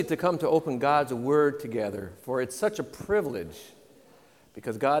To come to open God's Word together, for it's such a privilege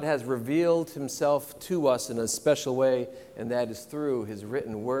because God has revealed Himself to us in a special way, and that is through His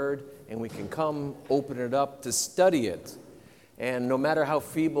written Word, and we can come open it up to study it. And no matter how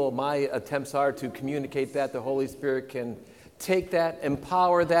feeble my attempts are to communicate that, the Holy Spirit can take that,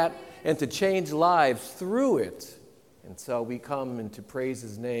 empower that, and to change lives through it. And so we come and to praise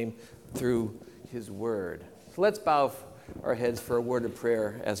His name through His Word. So let's bow our heads for a word of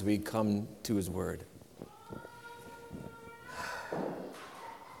prayer as we come to His Word.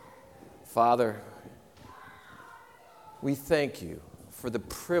 Father, we thank You for the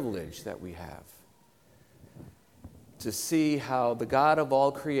privilege that we have to see how the God of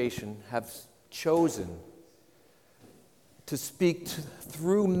all creation has chosen to speak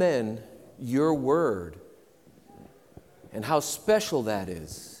through men Your Word, and how special that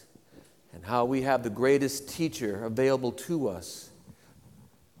is. And how we have the greatest teacher available to us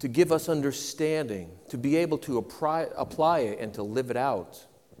to give us understanding, to be able to apply it and to live it out,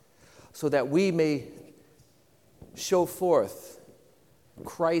 so that we may show forth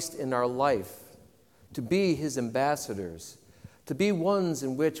Christ in our life, to be His ambassadors, to be ones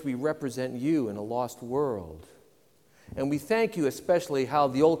in which we represent You in a lost world. And we thank You especially how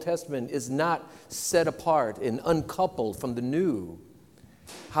the Old Testament is not set apart and uncoupled from the New.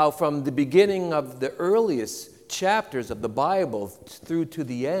 How from the beginning of the earliest chapters of the Bible through to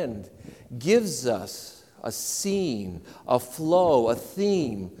the end gives us a scene, a flow, a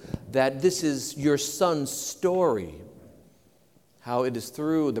theme that this is Your Son's story. How it is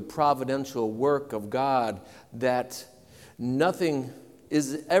through the providential work of God that nothing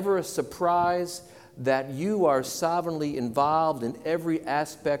is ever a surprise, that You are sovereignly involved in every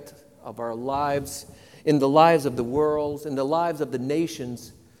aspect of our lives, in the lives of the world, in the lives of the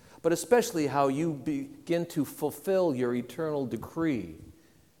nations, but especially how You begin to fulfill Your eternal decree.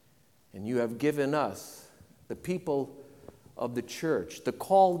 And You have given us, the people of the church, the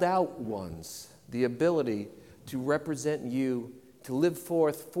called out ones, the ability to represent You, to live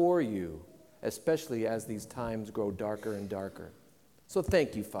forth for You, especially as these times grow darker and darker. So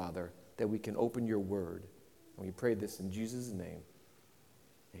thank You, Father, that we can open Your Word. And we pray this in Jesus' name.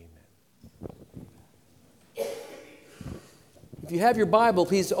 Amen. If you have your Bible,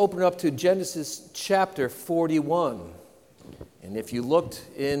 please open up to Genesis chapter 41. And if you looked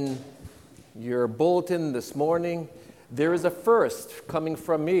in your bulletin this morning, there is a first coming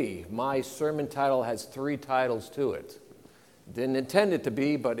from me. My sermon title has 3 titles to it. Didn't intend it to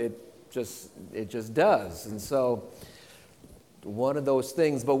be, but it just does. And so, one of those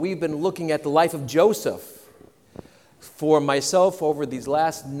things. But we've been looking at the life of Joseph. For myself, over these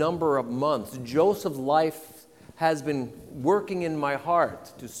last number of months, Joseph's life has been working in my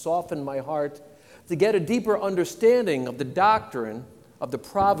heart to soften my heart, to get a deeper understanding of the doctrine of the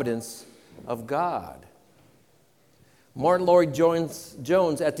providence of God. Martin Lloyd-Jones,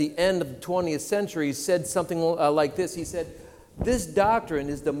 at the end of the 20th century, said something like this. He said, "This doctrine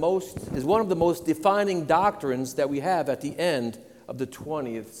is one of the most defining doctrines that we have at the end of the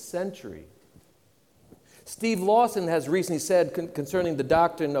 20th century." Steve Lawson has recently said concerning the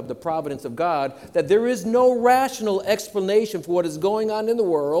doctrine of the providence of God that there is no rational explanation for what is going on in the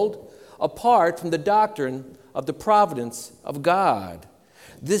world apart from the doctrine of the providence of God.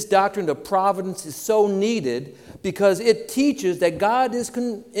 This doctrine of providence is so needed because it teaches that God is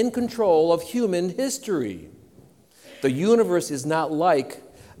in control of human history. The universe is not like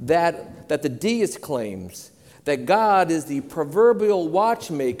that the deist claims, that God is the proverbial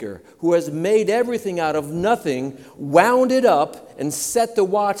watchmaker who has made everything out of nothing, wound it up, and set the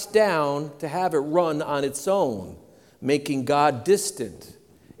watch down to have it run on its own, making God distant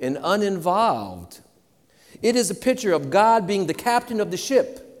and uninvolved. It is a picture of God being the captain of the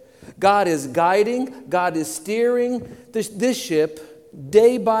ship. God is guiding, God is steering this ship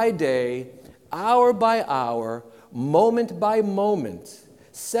day by day, hour by hour, moment by moment,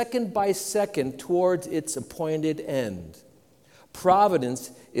 second by second towards its appointed end.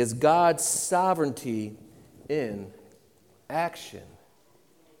 Providence is God's sovereignty in action.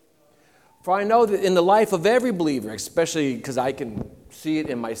 For I know that in the life of every believer, especially because I can see it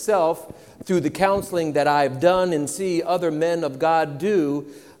in myself through the counseling that I've done and see other men of God do,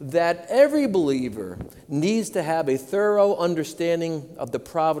 that every believer needs to have a thorough understanding of the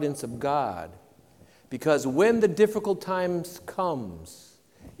providence of God. Because when the difficult times comes,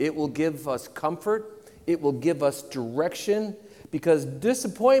 it will give us comfort, it will give us direction, because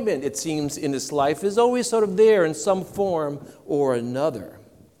disappointment, it seems, in this life is always sort of there in some form or another.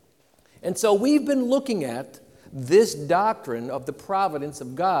 And so we've been looking at this doctrine of the providence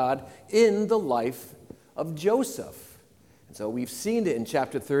of God in the life of Joseph. So we've seen it in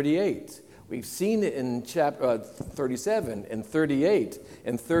chapter 38. We've seen it in chapter 37 and 38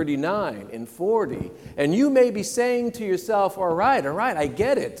 and 39 and 40. And you may be saying to yourself, all right, I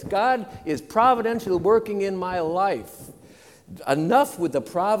get it. God is providentially working in my life. Enough with the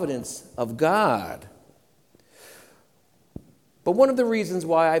providence of God. But one of the reasons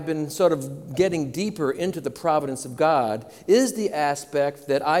why I've been sort of getting deeper into the providence of God is the aspect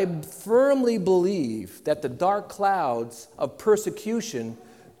that I firmly believe that the dark clouds of persecution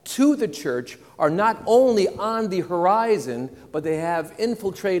to the church are not only on the horizon, but they have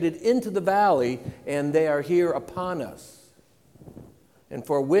infiltrated into the valley and they are here upon us. And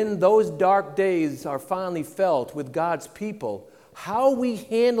for when those dark days are finally felt with God's people, how we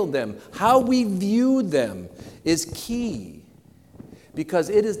handle them, how we view them is key. Because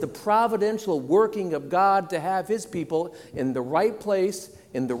it is the providential working of God to have his people in the right place,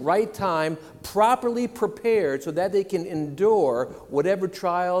 in the right time, properly prepared so that they can endure whatever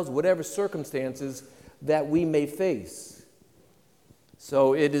trials, whatever circumstances that we may face.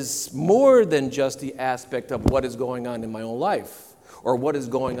 So it is more than just the aspect of what is going on in my own life, or what is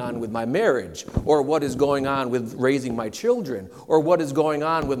going on with my marriage, or what is going on with raising my children, or what is going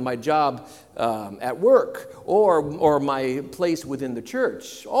on with my job at work, or my place within the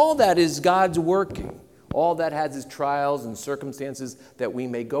church. All that is God's working. All that has its trials and circumstances that we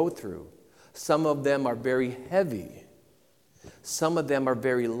may go through. Some of them are very heavy. Some of them are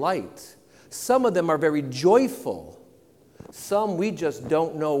very light. Some of them are very joyful. Some we just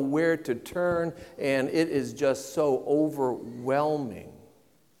don't know where to turn, and it is just so overwhelming.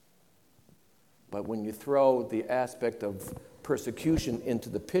 But when you throw the aspect of persecution into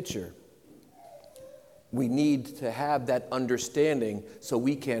the picture, we need to have that understanding so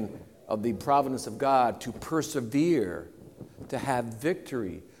we can, of the providence of God, to persevere, to have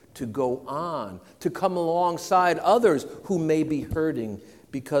victory, to go on, to come alongside others who may be hurting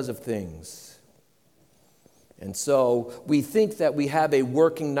because of things. And so we think that we have a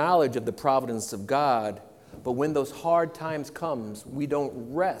working knowledge of the providence of God, but when those hard times comes, we don't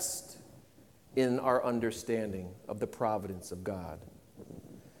rest in our understanding of the providence of God.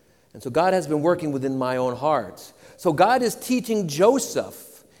 And so God has been working within my own heart. So God is teaching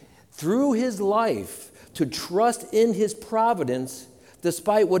Joseph through his life to trust in his providence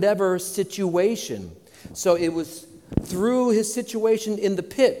despite whatever situation. So it was through his situation in the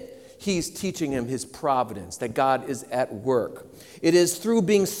pit, he's teaching him his providence, that God is at work. It is through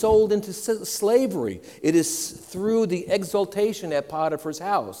being sold into slavery. It is through the exaltation at Potiphar's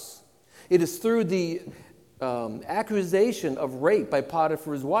house. It is through the accusation of rape by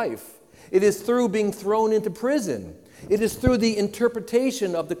Potiphar's wife. It is through being thrown into prison. It is through the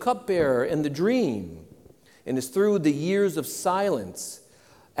interpretation of the cupbearer and the dream. And it's through the years of silence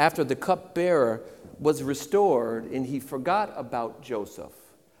after the cupbearer was restored and he forgot about Joseph,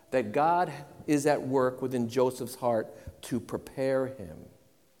 that God is at work within Joseph's heart to prepare him.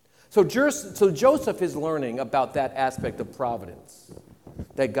 So Joseph is learning about that aspect of providence,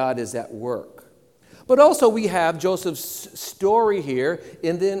 that God is at work. But also we have Joseph's story here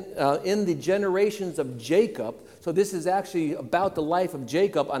in the generations of Jacob. So this is actually about the life of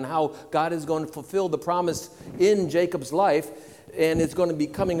Jacob and how God is going to fulfill the promise in Jacob's life. And it's going to be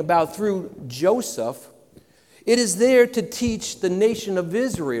coming about through Joseph. It is there to teach the nation of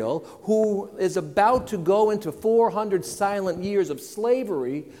Israel, who is about to go into 400 silent years of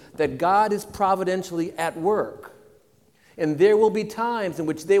slavery, that God is providentially at work. And there will be times in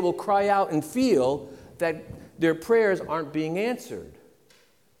which they will cry out and feel that their prayers aren't being answered.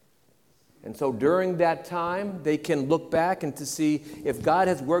 And so during that time, they can look back and to see if God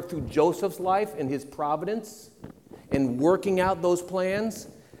has worked through Joseph's life and his providence in working out those plans,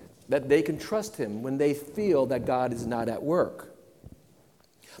 that they can trust him when they feel that God is not at work.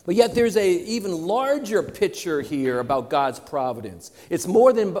 But yet there's an even larger picture here about God's providence. It's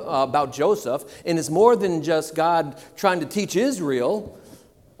more than about Joseph, and it's more than just God trying to teach Israel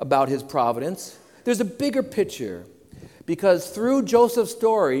about his providence. There's a bigger picture, because through Joseph's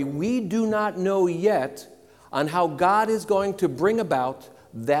story, we do not know yet on how God is going to bring about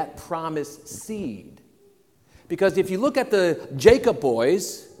that promised seed. Because if you look at the Jacob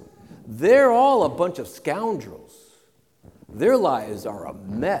boys, they're all a bunch of scoundrels. Their lives are a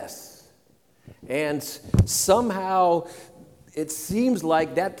mess. And somehow it seems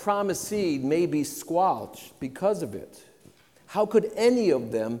like that promised seed may be squelched because of it. How could any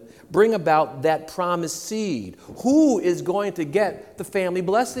of them bring about that promised seed? Who is going to get the family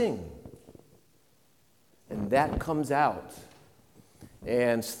blessing? And that comes out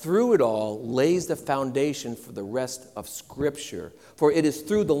and through it all lays the foundation for the rest of Scripture. For it is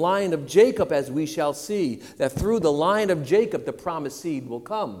through the line of Jacob, as we shall see, that through the line of Jacob the promised seed will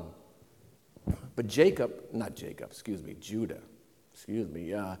come. But Judah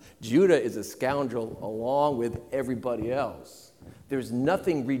is a scoundrel along with everybody else. There's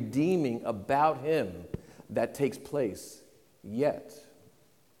nothing redeeming about him that takes place yet.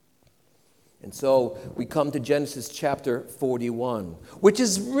 And so we come to Genesis chapter 41, which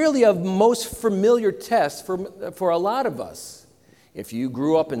is really a most familiar text for a lot of us. If you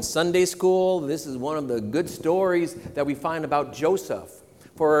grew up in Sunday school, this is one of the good stories that we find about Joseph.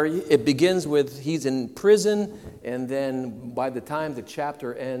 For it begins with he's in prison, and then by the time the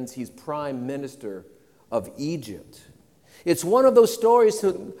chapter ends, he's prime minister of Egypt. It's one of those stories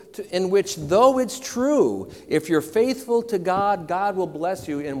in which, though it's true, if you're faithful to God, God will bless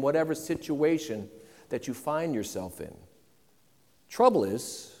you in whatever situation that you find yourself in. Trouble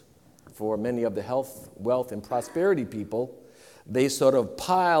is, for many of the health, wealth, and prosperity people, they sort of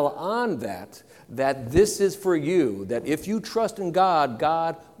pile on that this is for you, that if you trust in God,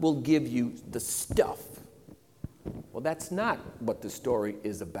 God will give you the stuff. Well, that's not what the story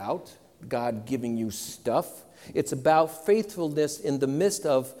is about, God giving you stuff. It's about faithfulness in the midst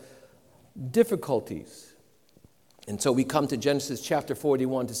of difficulties. And so we come to Genesis chapter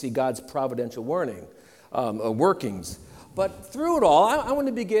 41 to see God's providential workings. But through it all, I want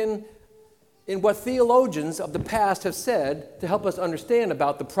to begin in what theologians of the past have said to help us understand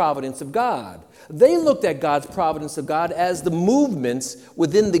about the providence of God. They looked at God's providence of God as the movements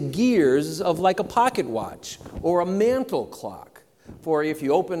within the gears of like a pocket watch or a mantle clock. For if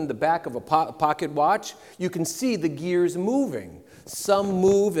you open the back of a pocket watch, you can see the gears moving. Some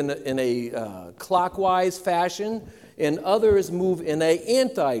move in a clockwise fashion, and others move in an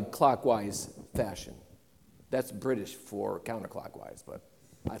anti-clockwise fashion. That's British for counterclockwise, but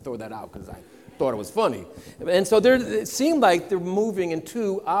I throw that out because I thought it was funny. And so it seemed like they're moving in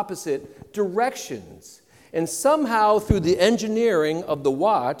two opposite directions. And somehow through the engineering of the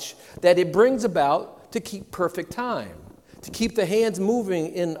watch, that it brings about to keep perfect time, to keep the hands moving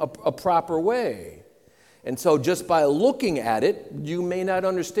in a proper way. And so just by looking at it, you may not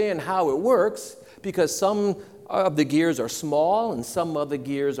understand how it works, because some of the gears are small and some of the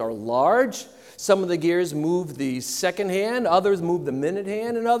gears are large. Some of the gears move the second hand, others move the minute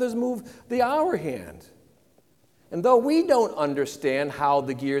hand, and others move the hour hand. And though we don't understand how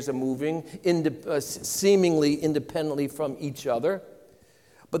the gears are moving seemingly independently from each other,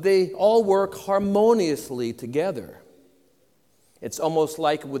 but they all work harmoniously together. It's almost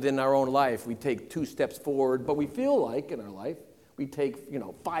like within our own life, we take 2 steps forward, but we feel like in our life, we take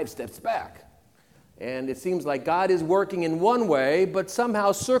 5 steps back. And it seems like God is working in one way, but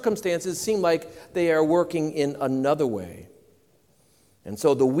somehow circumstances seem like they are working in another way. And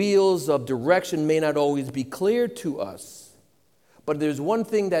so the wheels of direction may not always be clear to us, but there's one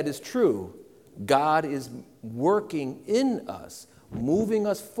thing that is true. God is working in us, moving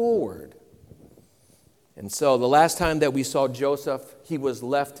us forward. And so the last time that we saw Joseph, he was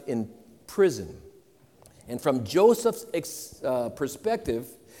left in prison. And from Joseph's perspective,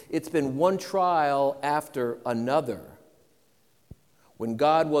 it's been one trial after another. When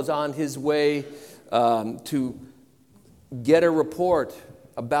God was on his way to get a report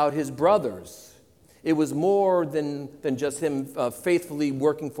about his brothers, it was more than just him faithfully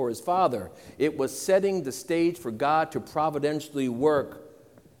working for his father. It was setting the stage for God to providentially work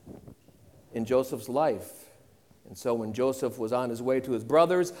in Joseph's life. And so when Joseph was on his way to his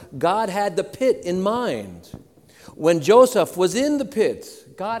brothers, God had the pit in mind. When Joseph was in the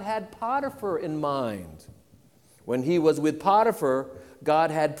pit, God had Potiphar in mind. When he was with Potiphar,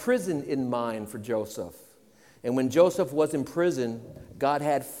 God had prison in mind for Joseph. And when Joseph was in prison, God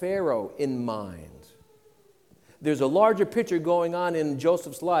had Pharaoh in mind. There's a larger picture going on in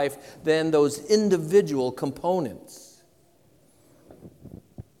Joseph's life than those individual components.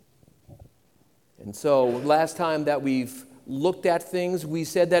 And so last time that we've looked at things, we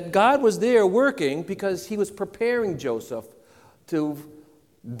said that God was there working because he was preparing Joseph to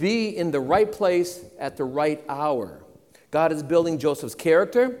be in the right place at the right hour. God is building Joseph's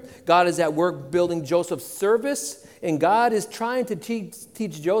character. God is at work building Joseph's service. And God is trying to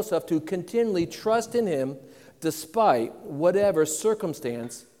teach Joseph to continually trust in him despite whatever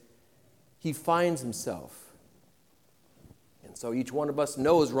circumstance he finds himself. And so each one of us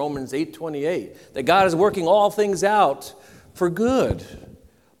knows Romans 8:28, that God is working all things out for good.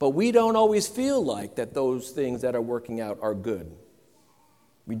 But we don't always feel like that those things that are working out are good.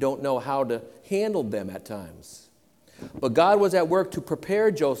 We don't know how to handle them at times. But God was at work to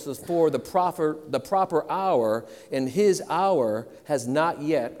prepare Joseph for the proper hour, and his hour has not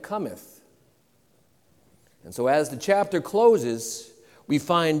yet cometh. And so as the chapter closes, we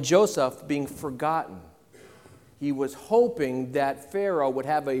find Joseph being forgotten. He was hoping that Pharaoh would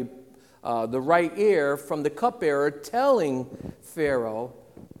have the right ear from the cupbearer telling Pharaoh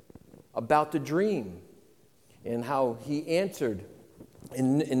about the dream and how he answered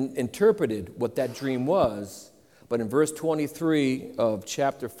and interpreted what that dream was. But in verse 23 of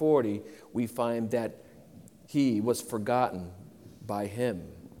chapter 40, we find that he was forgotten by him.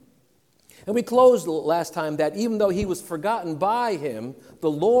 And we closed last time that even though he was forgotten by him,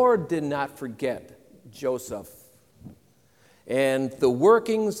 the Lord did not forget Joseph. And the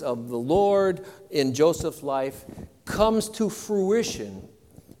workings of the Lord in Joseph's life comes to fruition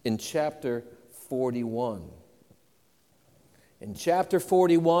in chapter 41. In chapter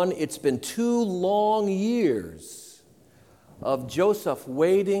 41, it's been 2 long years of Joseph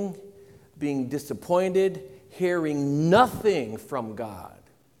waiting, being disappointed, hearing nothing from God,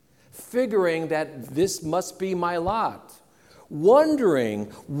 figuring that this must be my lot, wondering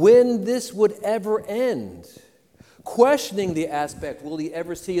when this would ever end, questioning the aspect, will he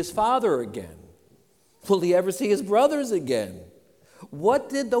ever see his father again? Will he ever see his brothers again? What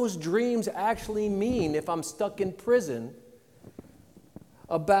did those dreams actually mean if I'm stuck in prison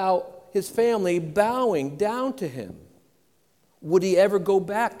about his family bowing down to him? Would he ever go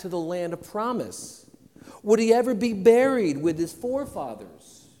back to the land of promise? Would he ever be buried with his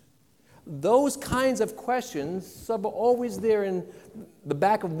forefathers? Those kinds of questions are always there in the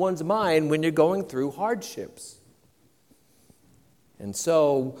back of one's mind when you're going through hardships. And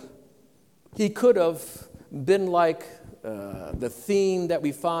so he could have been like the theme that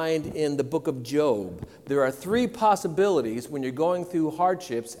we find in the book of Job. There are 3 possibilities when you're going through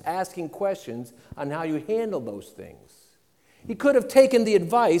hardships, asking questions on how you handle those things. He could have taken the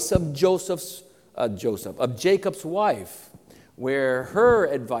advice of Jacob's wife, where her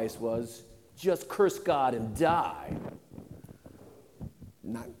advice was, just curse God and die.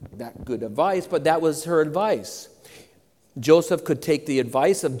 Not that good advice, but that was her advice. Joseph could take the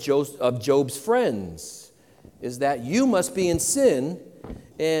advice of Job's friends, is that you must be in sin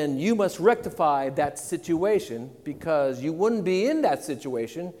and you must rectify that situation because you wouldn't be in that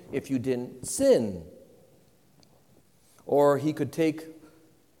situation if you didn't sin. Or he could take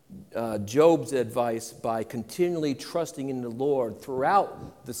Job's advice by continually trusting in the Lord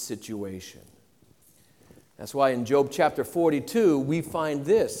throughout the situation. That's why in Job chapter 42, we find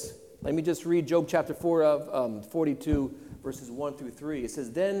this. Let me just read Job chapter 42, verses 1 through 3. It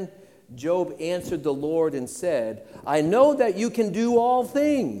says, Then Job answered the Lord and said, I know that you can do all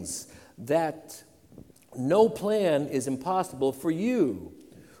things, that no plan is impossible for you.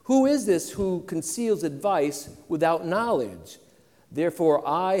 Who is this who conceals advice without knowledge? Therefore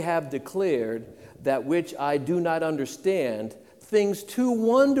I have declared that which I do not understand, things too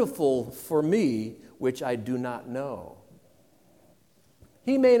wonderful for me, which I do not know.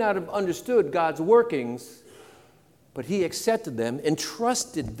 He may not have understood God's workings, but he accepted them and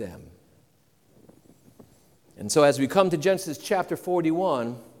trusted them. And so as we come to Genesis chapter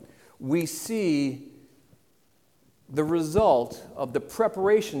 41, we see the result of the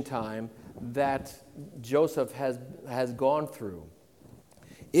preparation time that Joseph has gone through.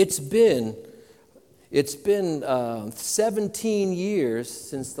 It's been 17 years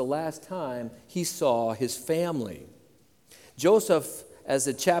since the last time he saw his family. Joseph, as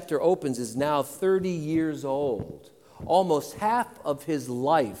the chapter opens, is now 30 years old. Almost half of his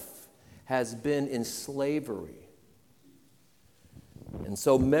life has been in slavery. And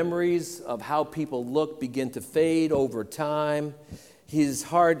so memories of how people look begin to fade over time. His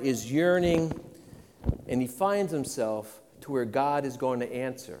heart is yearning, and he finds himself to where God is going to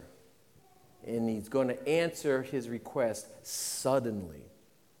answer. And he's going to answer his request suddenly.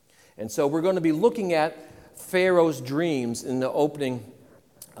 And so we're going to be looking at Pharaoh's dreams in the opening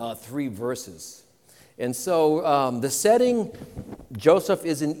 3 verses. And so the setting, Joseph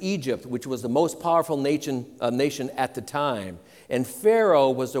is in Egypt, which was the most powerful nation at the time. And Pharaoh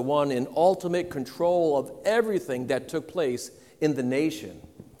was the one in ultimate control of everything that took place in the nation.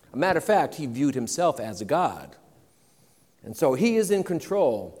 A matter of fact, he viewed himself as a god. And so he is in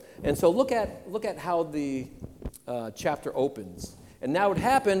control. And so look at how the chapter opens. And now it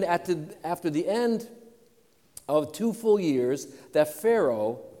happened after the end of 2 full years that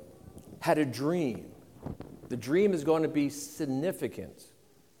Pharaoh had a dream. The dream is going to be significant.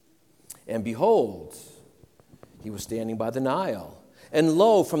 And behold, he was standing by the Nile. And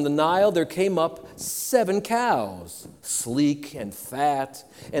lo, from the Nile there came up 7 cows, sleek and fat,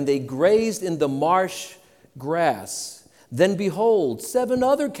 and they grazed in the marsh grass. Then behold, 7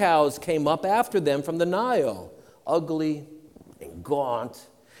 other cows came up after them from the Nile, ugly and gaunt,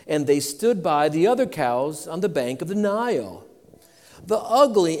 and they stood by the other cows on the bank of the Nile. The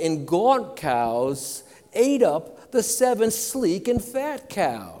ugly and gaunt cows ate up the 7 sleek and fat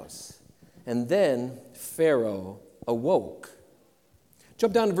cows. And then Pharaoh awoke.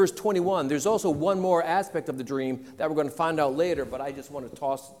 Jump down to verse 21. There's also one more aspect of the dream that we're going to find out later, but I just want to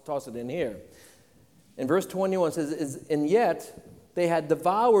toss it in here. In verse 21 it says, and yet they had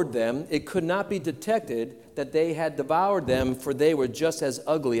devoured them. It could not be detected that they had devoured them, for they were just as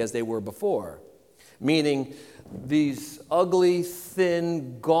ugly as they were before. Meaning, these ugly,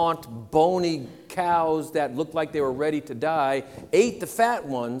 thin, gaunt, bony cows that looked like they were ready to die ate the fat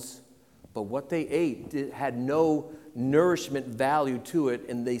ones, but what they ate had no nourishment value to it,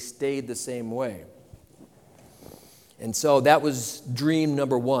 and they stayed the same way. And so that was dream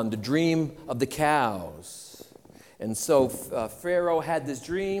number 1, the dream of the cows. And so Pharaoh had this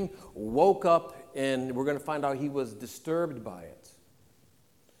dream, woke up, and we're going to find out he was disturbed by it.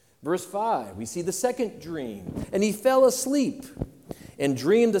 Verse 5, we see the second dream. And he fell asleep and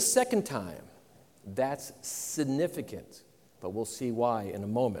dreamed a second time. That's significant, but we'll see why in a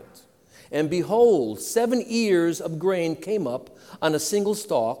moment. And behold, 7 ears of grain came up on a single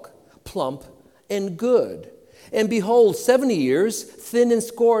stalk, plump and good. And behold, 7 ears, thin and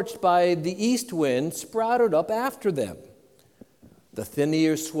scorched by the east wind, sprouted up after them. The thin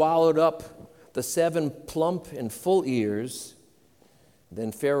ears swallowed up the 7 plump and full ears.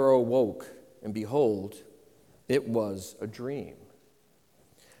 Then Pharaoh awoke, and behold, it was a dream.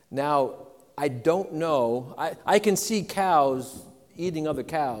 Now, I don't know. I can see cows eating other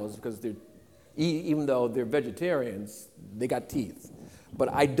cows because even though they're vegetarians, they got teeth.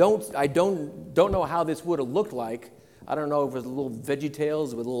 But I don't know how this would have looked like. I don't know if it was little veggie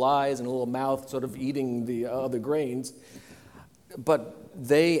tails with little eyes and a little mouth sort of eating the other grains. But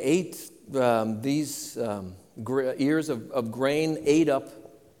they ate these ears of grain, ate up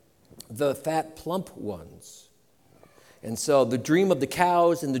the fat, plump ones. And so the dream of the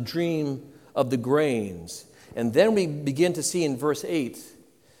cows and the dream of the grains. And then we begin to see in verse 8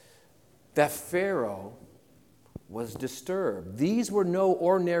 that Pharaoh was disturbed. These were no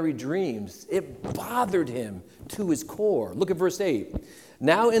ordinary dreams. It bothered him to his core. Look at verse 8.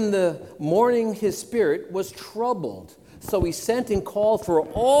 Now in the morning his spirit was troubled. So he sent and called for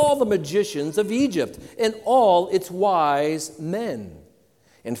all the magicians of Egypt and all its wise men.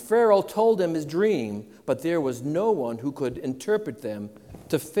 And Pharaoh told them his dream, but there was no one who could interpret them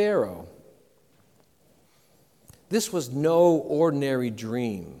to Pharaoh. This was no ordinary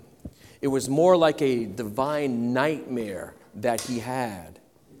dream. It was more like a divine nightmare that he had.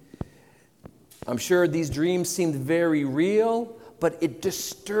 I'm sure these dreams seemed very real, but it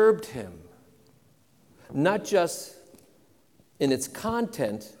disturbed him. Not just in its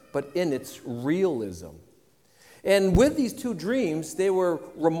content, but in its realism. And with these 2 dreams, they were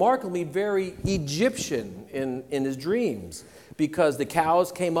remarkably very Egyptian in his dreams, because the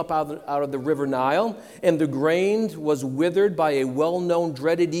cows came up out of the river Nile, and the grain was withered by a well-known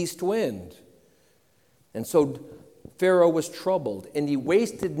dreaded east wind. And so Pharaoh was troubled, and he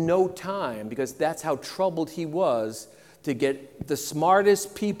wasted no time, because that's how troubled he was, to get the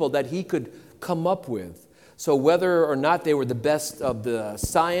smartest people that he could come up with. So whether or not they were the best of the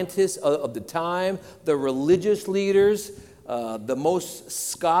scientists of the time, the religious leaders, the most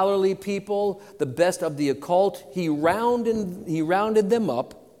scholarly people, the best of the occult, he rounded them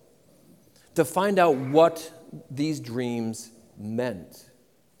up to find out what these dreams meant.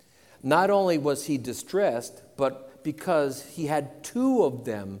 Not only was he distressed, but because he had 2 of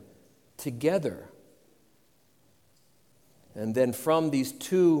them together. And then from these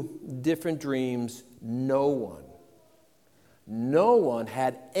 2 different dreams, no one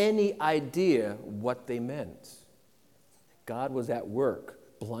had any idea what they meant. God was at work,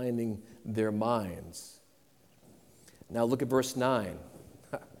 blinding their minds. Now look at verse 9.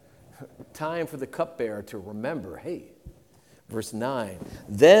 Time for the cupbearer to remember. Hey, verse 9.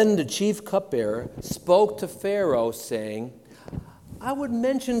 Then the chief cupbearer spoke to Pharaoh, saying, I would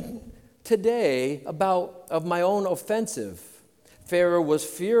mention today of my own offensive. Pharaoh was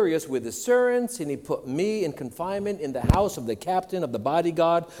furious with his servants, and he put me in confinement in the house of the captain of the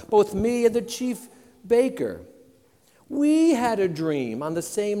bodyguard, both me and the chief baker. We had a dream on the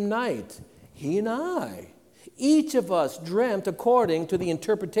same night, he and I. Each of us dreamt according to the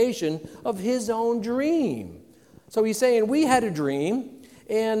interpretation of his own dream. So he's saying we had a dream,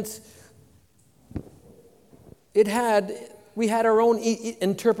 and we had our own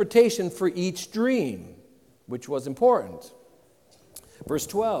interpretation for each dream, which was important. Verse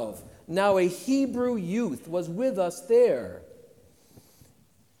 12, Now a Hebrew youth was with us there,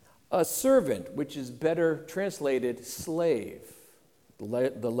 a servant, which is better translated slave.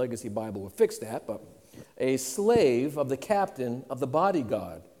 The Legacy Bible will fix that, but a slave of the captain of the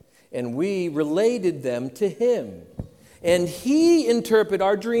bodyguard. And we related them to him. And he interpreted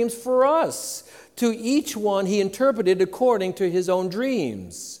our dreams for us. To each one he interpreted according to his own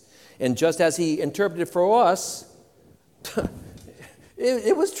dreams. And just as he interpreted for us,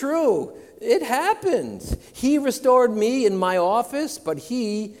 it was true. It happened. He restored me in my office, but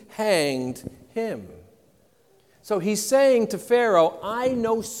he hanged him. So he's saying to Pharaoh, I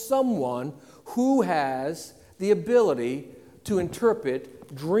know someone who has the ability to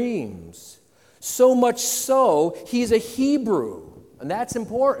interpret dreams. So much so, he's a Hebrew, and that's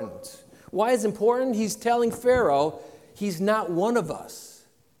important. Why is it important? He's telling Pharaoh he's not one of us.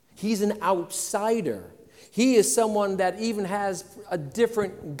 He's an outsider. He is someone that even has a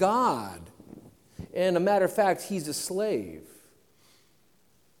different God. And a matter of fact, he's a slave.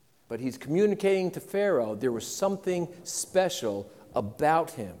 But he's communicating to Pharaoh there was something special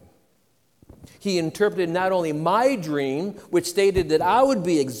about him. He interpreted not only my dream, which stated that I would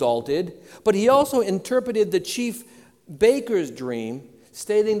be exalted, but he also interpreted the chief baker's dream,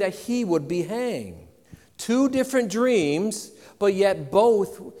 stating that he would be hanged. Two different dreams, but yet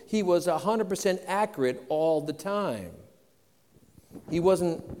both he was 100% accurate all the time. He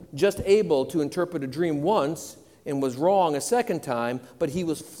wasn't just able to interpret a dream once and was wrong a second time, but he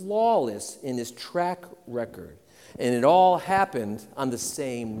was flawless in his track record. And it all happened on the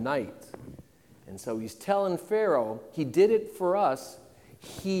same night. And so he's telling Pharaoh, he did it for us,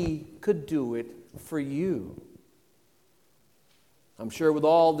 he could do it for you. I'm sure with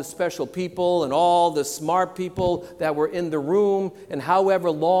all the special people and all the smart people that were in the room, and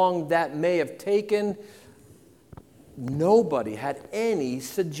however long that may have taken, nobody had any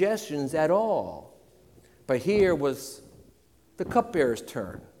suggestions at all. But here was the cupbearer's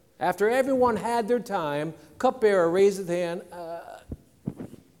turn. After everyone had their time, cupbearer raised his hand,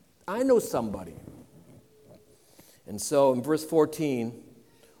 I know somebody. And so in verse 14,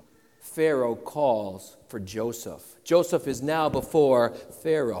 Pharaoh calls for Joseph. Joseph is now before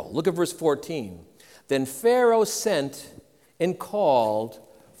Pharaoh. Look at verse 14. Then Pharaoh sent and called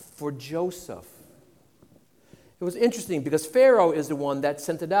for Joseph. It was interesting because Pharaoh is the one that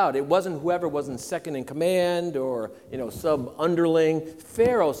sent it out. It wasn't whoever was in second in command or, some underling.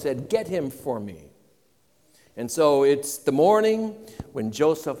 Pharaoh said, get him for me. And so it's the morning when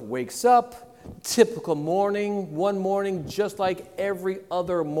Joseph wakes up. Typical morning, one morning just like every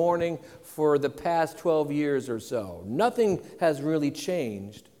other morning for the past 12 years or so. Nothing has really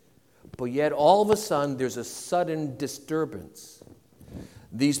changed, but yet all of a sudden there's a sudden disturbance.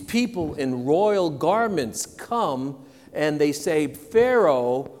 These people in royal garments come and they say,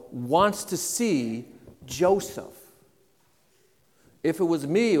 Pharaoh wants to see Joseph. If it was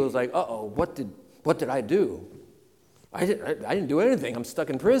me, it was like, what did I do? I didn't do anything. I'm stuck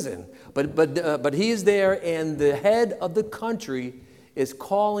in prison. But he is there, and the head of the country is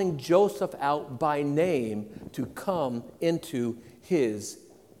calling Joseph out by name to come into his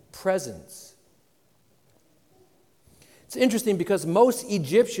presence. It's interesting because most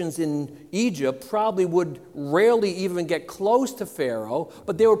Egyptians in Egypt probably would rarely even get close to Pharaoh,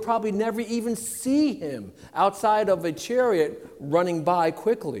 but they would probably never even see him outside of a chariot running by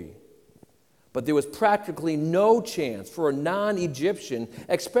quickly. But there was practically no chance for a non-Egyptian,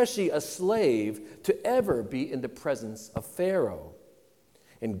 especially a slave, to ever be in the presence of Pharaoh.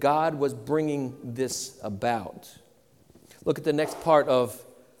 And God was bringing this about. Look at the next part of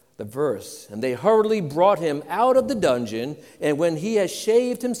the verse. And they hurriedly brought him out of the dungeon, and when he had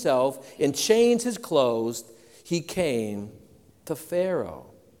shaved himself and changed his clothes, he came to Pharaoh.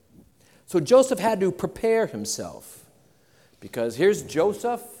 So Joseph had to prepare himself, because here's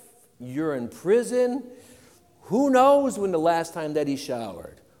Joseph. You're in prison. Who knows when the last time that he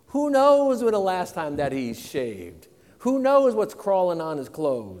showered? Who knows when the last time that he shaved? Who knows what's crawling on his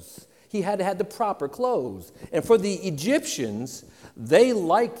clothes? He had to have the proper clothes. And for the Egyptians, they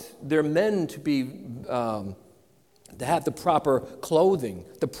liked their men to be to have the proper clothing,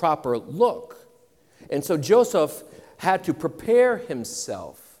 the proper look. And so Joseph had to prepare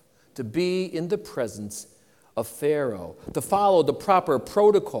himself to be in the presence of Pharaoh, to follow the proper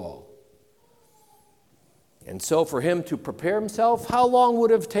protocol. And so for him to prepare himself, how long would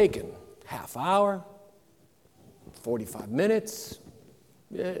it have taken? Half hour? 45 minutes?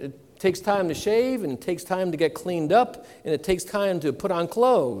 It takes time to shave, and it takes time to get cleaned up, and it takes time to put on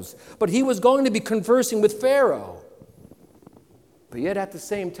clothes. But he was going to be conversing with Pharaoh. But yet at the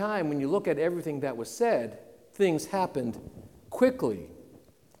same time, when you look at everything that was said, things happened quickly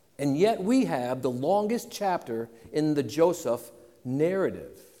And yet we have the longest chapter in the Joseph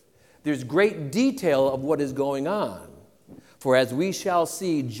narrative. There's great detail of what is going on. For as we shall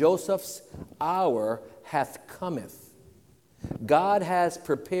see, Joseph's hour hath cometh. God has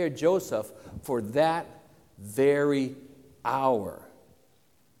prepared Joseph for that very hour.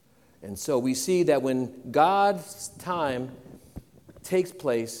 And so we see that when God's time takes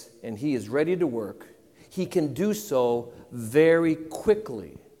place and he is ready to work, he can do so very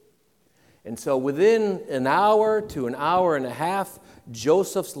quickly. And so within an hour to an hour and a half,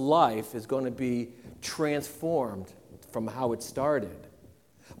 Joseph's life is going to be transformed from how it started.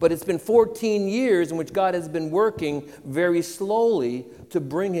 But it's been 14 years in which God has been working very slowly to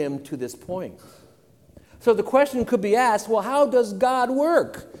bring him to this point. So the question could be asked, well, how does God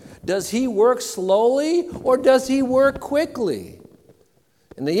work? Does he work slowly or does he work quickly?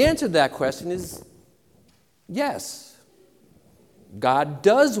 And the answer to that question is yes. God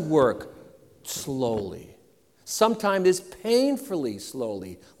does work slowly. Sometimes it's painfully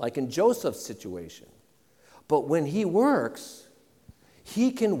slowly, like in Joseph's situation. But when he works,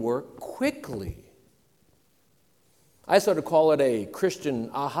 he can work quickly. I sort of call it a Christian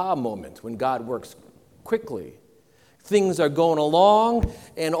aha moment when God works quickly. Things are going along,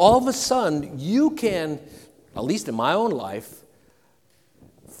 and all of a sudden, you can, at least in my own life,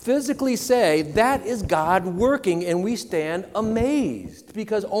 physically say, that is God working, and we stand amazed,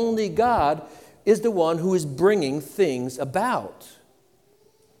 because only God is the one who is bringing things about.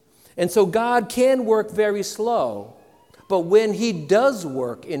 And so God can work very slow, but when he does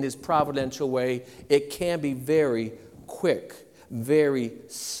work in his providential way, it can be very quick, very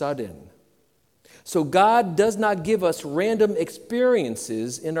sudden. So God does not give us random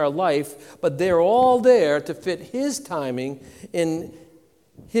experiences in our life, but they're all there to fit his timing in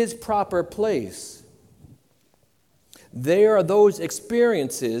his proper place. There are those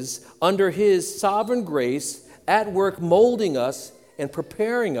experiences under his sovereign grace at work molding us and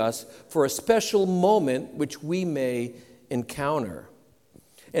preparing us for a special moment which we may encounter.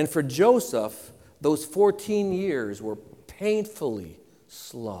 And for Joseph, those 14 years were painfully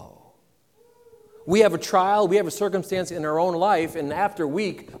slow. We have a trial, we have a circumstance in our own life, and after a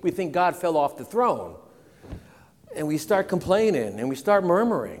week, we think God fell off the throne. And we start complaining, and we start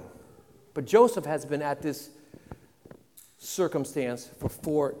murmuring. But Joseph has been at this circumstance for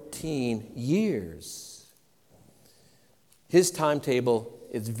 14 years. His timetable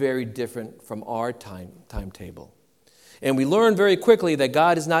is very different from our timetable. And we learn very quickly that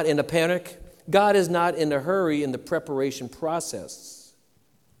God is not in a panic. God is not in a hurry in the preparation process.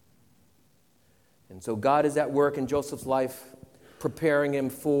 And so God is at work in Joseph's life, preparing him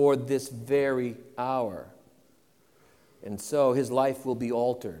for this very hour. And so his life will be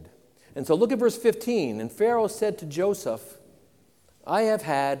altered. And so look at verse 15. And Pharaoh said to Joseph, I have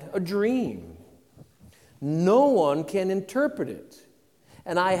had a dream. No one can interpret it.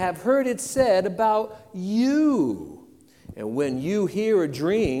 And I have heard it said about you. And when you hear a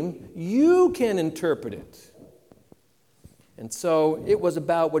dream, you can interpret it. And so it was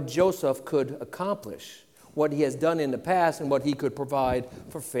about what Joseph could accomplish, what he has done in the past and what he could provide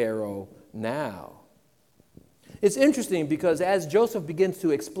for Pharaoh now. It's interesting because as Joseph begins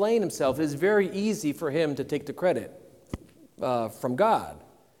to explain himself, it's very easy for him to take the credit from God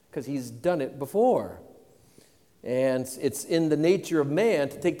because he's done it before. And it's in the nature of man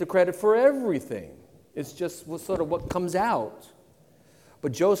to take the credit for everything. It's just sort of what comes out.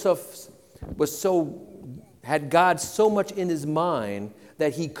 But Joseph had God so much in his mind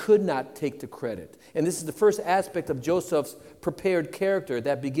that he could not take the credit. And this is the first aspect of Joseph's prepared character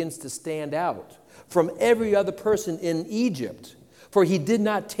that begins to stand out from every other person in Egypt. For he did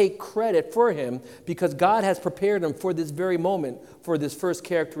not take credit for him because God has prepared him for this very moment, for this first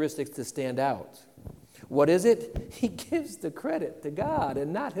characteristic to stand out. What is it? He gives the credit to God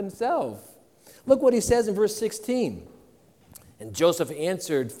and not himself. Look what he says in verse 16. And Joseph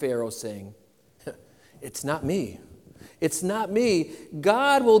answered Pharaoh, saying, it's not me. It's not me.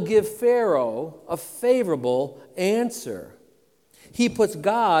 God will give Pharaoh a favorable answer. He puts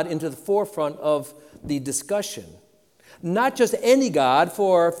God into the forefront of the discussion. Not just any God,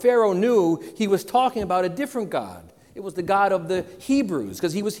 for Pharaoh knew he was talking about a different God. It was the God of the Hebrews,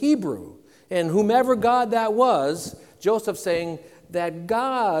 because he was Hebrew. And whomever God that was, Joseph saying that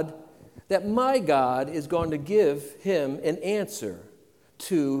my God is going to give him an answer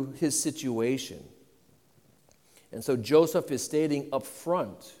to his situation. And so Joseph is stating up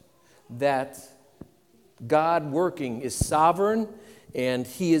front that God working is sovereign and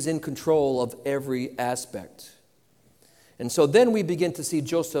he is in control of every aspect. And so then we begin to see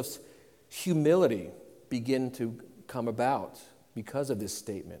Joseph's humility begin to come about because of this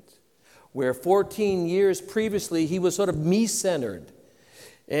statement. where 14 years previously he was sort of me-centered.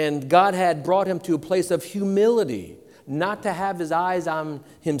 And God had brought him to a place of humility, not to have his eyes on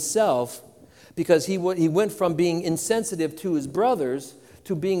himself, because he went from being insensitive to his brothers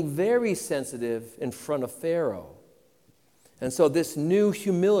to being very sensitive in front of Pharaoh. And so this new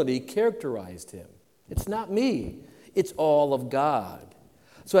humility characterized him. It's not me, it's all of God.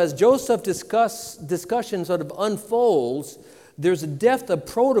 So as Joseph's discussion sort of unfolds, there's a depth of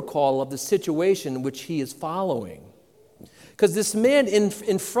protocol of the situation which he is following. Because this man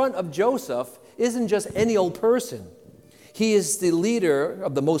in front of Joseph isn't just any old person. He is the leader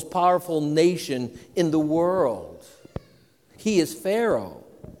of the most powerful nation in the world. He is Pharaoh.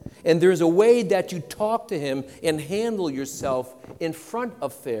 And there's a way that you talk to him and handle yourself in front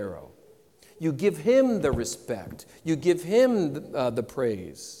of Pharaoh. You give him the respect. You give him the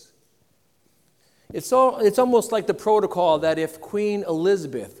praise. It's almost like the protocol that if Queen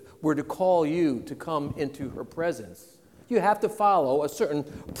Elizabeth were to call you to come into her presence, you have to follow a certain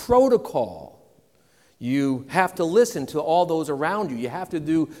protocol. You have to listen to all those around you. You have to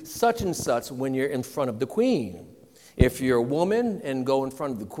do such and such when you're in front of the queen. If you're a woman and go in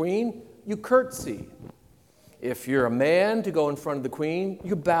front of the queen, you curtsy. If you're a man to go in front of the queen,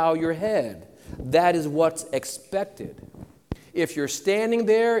 you bow your head. That is what's expected. If you're standing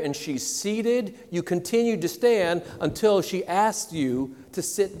there and she's seated, you continue to stand until she asks you to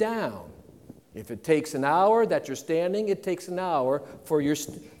sit down. If it takes an hour that you're standing, it takes an hour for you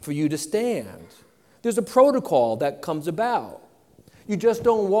to stand. There's a protocol that comes about. You just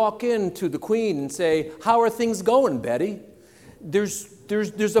don't walk into the queen and say, "How are things going, Betty?" There's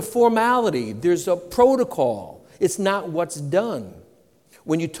a formality. There's a protocol. It's not what's done.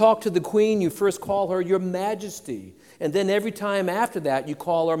 When you talk to the queen, you first call her Your Majesty. And then every time after that, you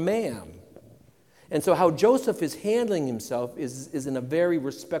call her Ma'am. And so how Joseph is handling himself is in a very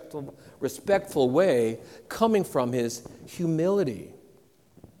respectful way, coming from his humility.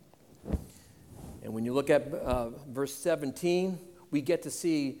 And when you look at verse 17, we get to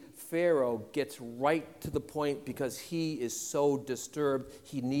see Pharaoh gets right to the point because he is so disturbed,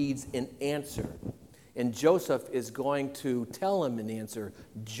 he needs an answer. And Joseph is going to tell him an answer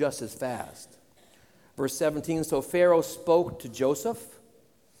just as fast. Verse 17, so Pharaoh spoke to Joseph,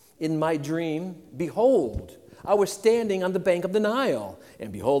 "In my dream, behold, I was standing on the bank of the Nile,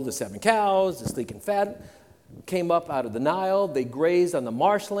 and behold, the 7 cows, the sleek and fat, came up out of the Nile. They grazed on the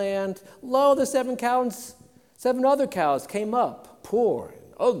marshland. Lo, the 7 other cows came up, poor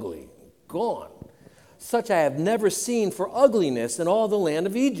and ugly, gone. Such I have never seen for ugliness in all the land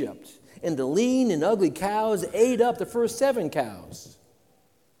of Egypt. And the lean and ugly cows ate up the first 7 cows.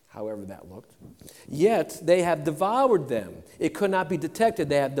 However that looked. Yet they have devoured them. It could not be detected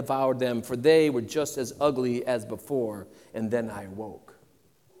they had devoured them, for they were just as ugly as before. And then I awoke."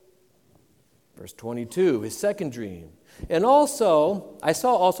 Verse 22, his second dream. "And also, I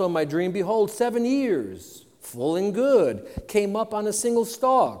saw also in my dream, behold, 7 ears, full and good, came up on a single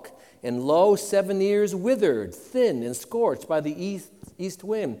stalk. And lo, 7 ears withered, thin and scorched by the east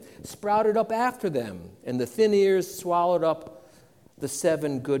wind, sprouted up after them. And the thin ears swallowed up the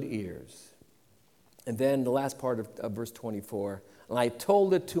 7 good ears." And then the last part of verse 24, "And I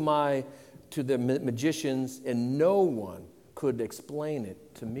told it to the magicians, and no one could explain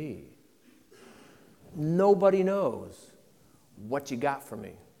it to me." Nobody knows what you got for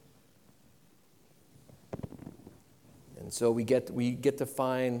me. And so we get to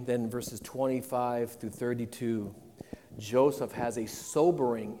find then verses 25 through 32, Joseph has a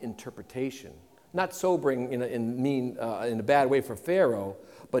sobering interpretation. Not sobering in a bad way for Pharaoh,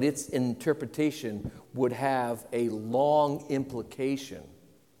 but its interpretation would have a long implication.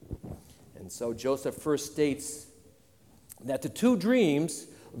 And so Joseph first states that the 2 dreams,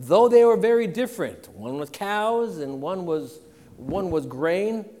 though they were very different, one was cows and one was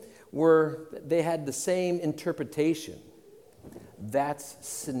grain, they had the same interpretation. That's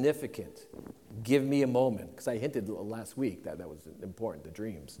significant. Give me a moment, because I hinted last week that was important, the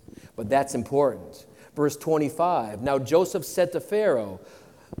dreams. But that's important. Verse 25, "Now Joseph said to Pharaoh,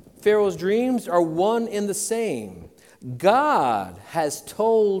 Pharaoh's dreams are one and the same. God has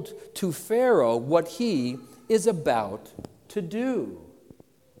told to Pharaoh what he is about to do."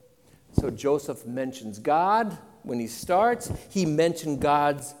 So Joseph mentions God. When he starts, he mentioned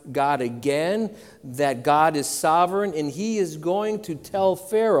God again, that God is sovereign, and he is going to tell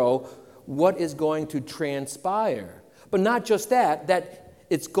Pharaoh what is going to transpire. But not just that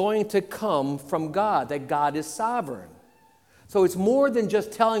it's going to come from God, that God is sovereign. So it's more than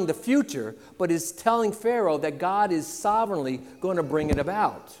just telling the future, but it's telling Pharaoh that God is sovereignly going to bring it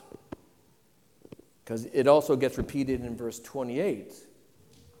about. Because it also gets repeated in verse 28.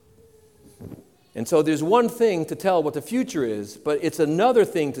 And so there's one thing to tell what the future is, but it's another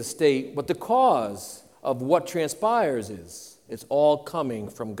thing to state what the cause of what transpires is. It's all coming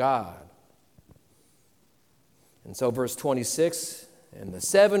from God. And so verse 26, and the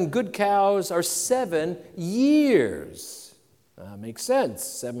 7 good cows are 7 years. Makes sense.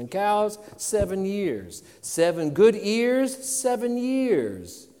 7 cows, 7 years. 7 good ears, 7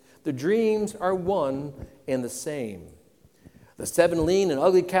 years. The dreams are one and the same. The 7 lean and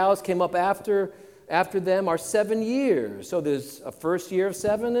ugly cows came up after them are 7 years. So there's a first year of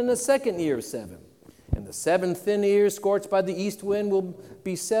 7 and a second year of 7. And the 7 thin ears scorched by the east wind will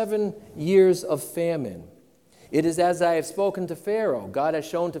be 7 years of famine. It is as I have spoken to Pharaoh. God has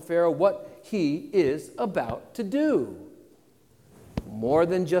shown to Pharaoh what he is about to do. More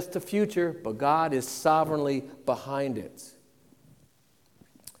than just the future, but God is sovereignly behind it.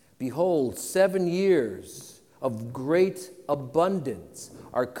 Behold, 7 years of great abundance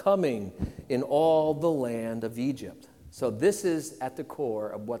are coming in all the land of Egypt. So this is at the core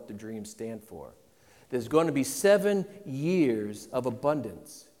of what the dreams stand for. There's going to be 7 years of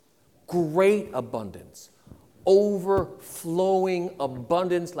abundance, great abundance, overflowing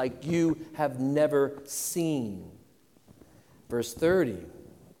abundance like you have never seen. Verse 30,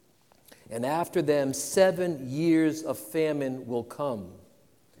 and after them 7 years of famine will come.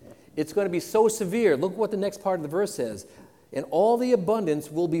 It's going to be so severe. Look what the next part of the verse says. And all the abundance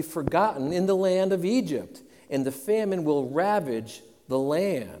will be forgotten in the land of Egypt, and the famine will ravage the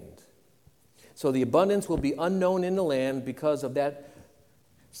land. So the abundance will be unknown in the land because of that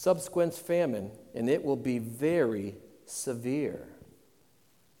subsequent famine, and it will be very severe.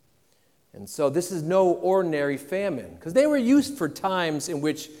 And so this is no ordinary famine, because they were used for times in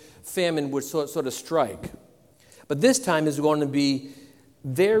which famine would sort of strike. But this time is going to be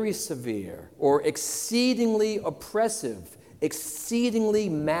very severe, or exceedingly oppressive, exceedingly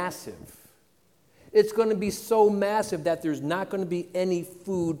massive. It's going to be so massive that there's not going to be any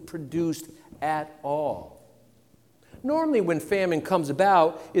food produced at all. Normally when famine comes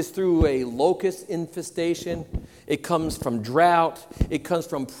about, it's through a locust infestation. It comes from drought. It comes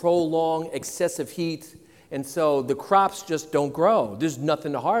from prolonged excessive heat. And so the crops just don't grow. There's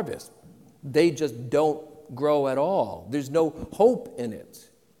nothing to harvest. They just don't grow at all. There's no hope in it.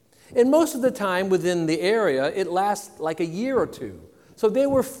 And most of the time within the area, it lasts like a year or two. So they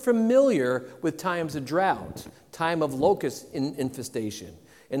were familiar with times of drought, time of locust infestation.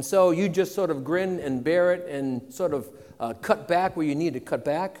 And so you just sort of grin and bear it and sort of cut back where you need to cut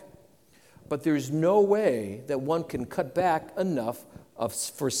back. But there's no way that one can cut back enough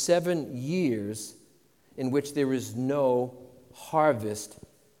for 7 years in which there is no harvest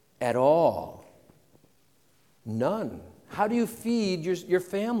at all. None. How do you feed your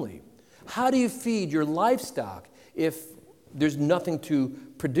family? How do you feed your livestock if there's nothing to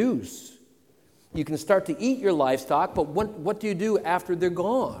produce? You can start to eat your livestock, but what do you do after they're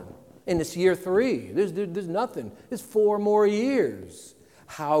gone? And it's year 3. There's nothing. It's 4 more years.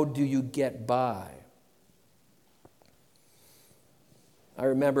 How do you get by? I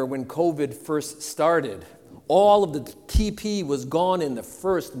remember when COVID first started, all of the TP was gone in the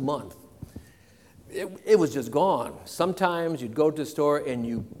first month. It was just gone. Sometimes you'd go to the store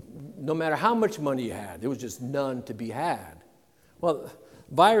and no matter how much money you had, there was just none to be had. Well,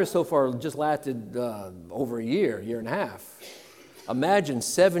 virus so far just lasted over a year and a half. Imagine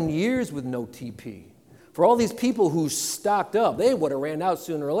 7 years with no TP. For all these people who stocked up, they would have ran out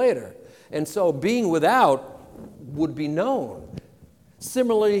sooner or later. And so being without would be known.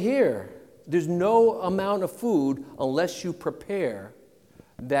 Similarly here, there's no amount of food unless you prepare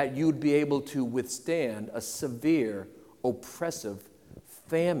that you'd be able to withstand a severe, oppressive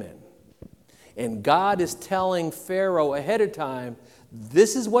famine. And God is telling Pharaoh ahead of time,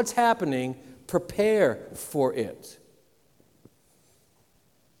 this is what's happening, prepare for it.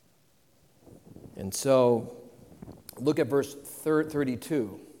 And so, look at verse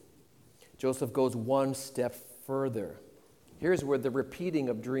 32. Joseph goes one step further. Here's where the repeating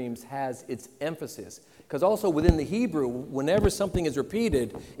of dreams has its emphasis. Because also within the Hebrew, whenever something is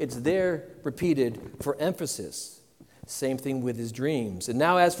repeated, it's there repeated for emphasis. Same thing with his dreams. And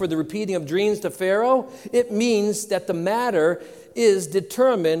now as for the repeating of dreams to Pharaoh, it means that the matter is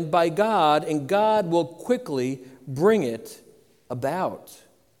determined by God, and God will quickly bring it about.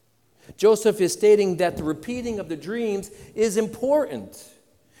 Joseph is stating that the repeating of the dreams is important.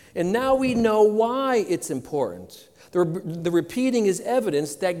 And now we know why it's important. The repeating is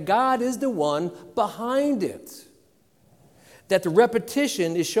evidence that God is the one behind it. That the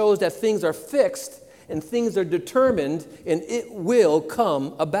repetition shows that things are fixed and things are determined and it will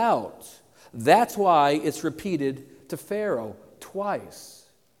come about. That's why it's repeated to Pharaoh twice.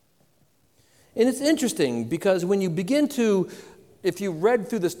 And it's interesting because when you begin to, if you read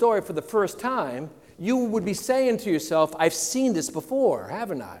through the story for the first time, you would be saying to yourself, I've seen this before,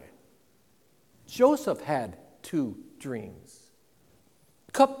 haven't I? Joseph had 2 dreams.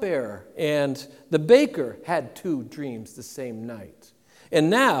 Cupbearer and the baker had 2 dreams the same night. And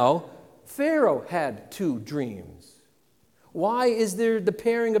now, Pharaoh had 2 dreams. Why is there the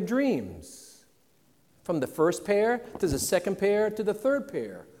pairing of dreams? From the first pair to the second pair to the third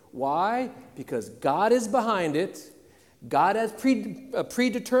pair. Why? Because God is behind it. God has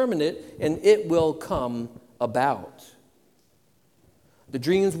predetermined it, and it will come about. The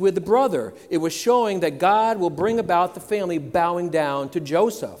dreams with the brother, it was showing that God will bring about the family bowing down to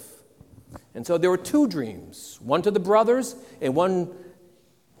Joseph. And so there were 2 dreams, one to the brothers and one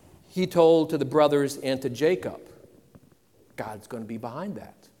he told to the brothers and to Jacob. God's going to be behind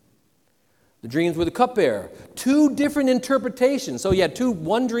that. The dreams with the cupbearer, 2 different interpretations. So you had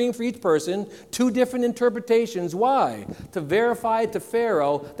one dream for each person, 2 different interpretations. Why? To verify to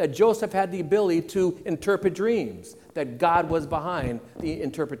Pharaoh that Joseph had the ability to interpret dreams, that God was behind the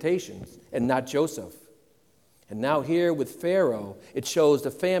interpretations and not Joseph. And now here with Pharaoh, it shows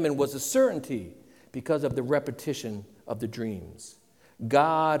the famine was a certainty because of the repetition of the dreams.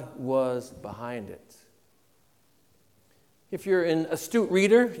 God was behind it. If you're an astute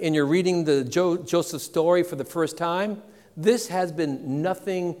reader and you're reading the Joseph story for the first time, this has been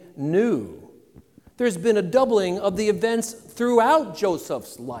nothing new. There's been a doubling of the events throughout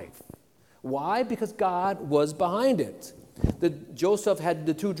Joseph's life. Why? Because God was behind it. Joseph had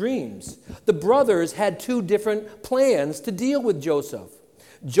the 2 dreams. The brothers had 2 different plans to deal with Joseph.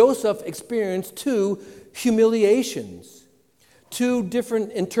 Joseph experienced 2 humiliations, 2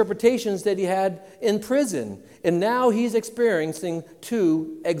 different interpretations that he had in prison. And now he's experiencing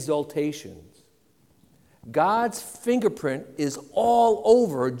 2 exaltations. God's fingerprint is all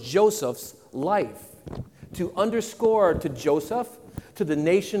over Joseph's life to underscore to Joseph, to the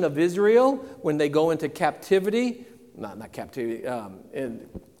nation of Israel, when they go into captivity, not captivity,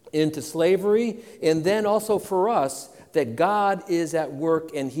 into slavery, and then also for us, that God is at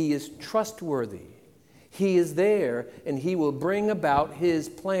work and he is trustworthy. He is there and he will bring about his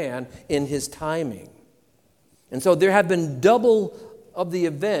plan in his timing. And so there have been double of the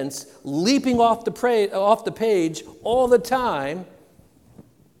events leaping off the page all the time,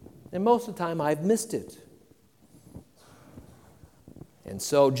 and most of the time I've missed it. And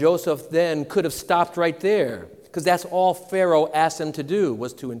so Joseph then could have stopped right there, because that's all Pharaoh asked him to do,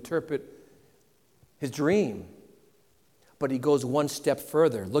 was to interpret his dream. But he goes one step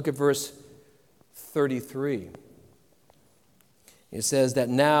further. Look at verse 33. It says that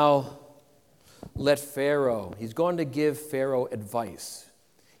now let Pharaoh, he's going to give Pharaoh advice.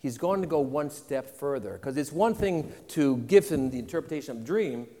 He's going to go one step further, because it's one thing to give him the interpretation of the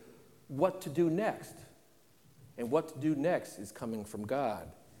dream, what to do next. And what to do next is coming from God.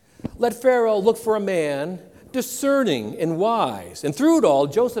 Let Pharaoh look for a man discerning and wise. And through it all,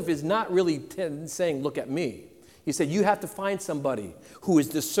 Joseph is not really saying, look at me. He said, you have to find somebody who is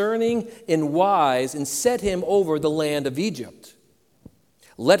discerning and wise and set him over the land of Egypt.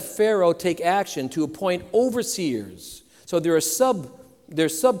 Let Pharaoh take action to appoint overseers. So there's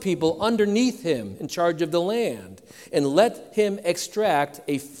sub people underneath him in charge of the land. And let him extract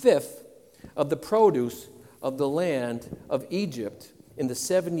 1/5 of the produce of the land of Egypt in the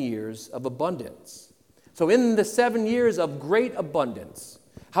 7 years of abundance. So in the 7 years of great abundance,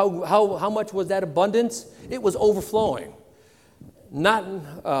 how much was that abundance? It was overflowing. Not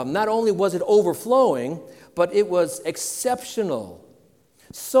only was it overflowing, but it was exceptional.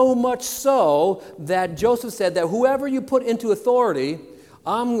 So much so that Joseph said that whoever you put into authority,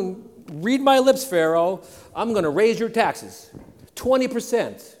 read my lips, Pharaoh, I'm going to raise your taxes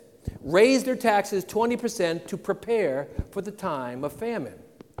 20%. Raise their taxes 20% to prepare for the time of famine.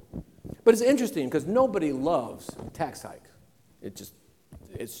 But it's interesting because nobody loves tax hike. It's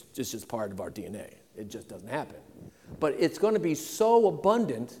just part of our DNA. It just doesn't happen. But it's going to be so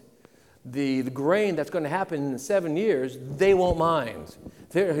abundant, the grain that's going to happen in 7 years, they won't mind.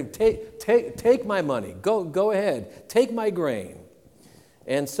 Take my money. Go ahead. Take my grain.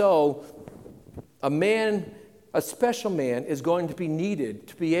 And so a special man is going to be needed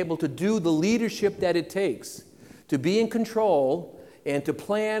to be able to do the leadership that it takes to be in control and to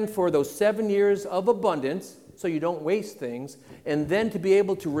plan for those 7 years of abundance so you don't waste things, and then to be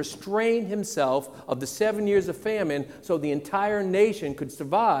able to restrain himself of the 7 years of famine so the entire nation could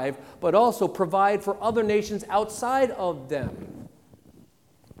survive, but also provide for other nations outside of them.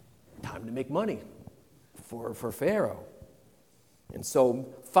 Time to make money for Pharaoh. And so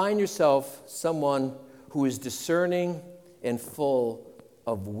find yourself someone who is discerning and full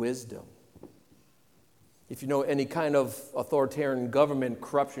of wisdom. if you know any kind of authoritarian government,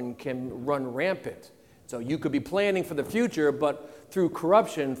 corruption can run rampant. So you could be planning for the future, but through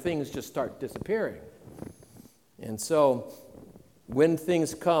corruption, things just start disappearing. And so when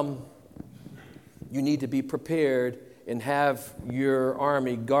things come, you need to be prepared and have your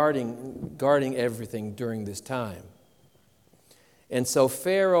army guarding everything during this time. And so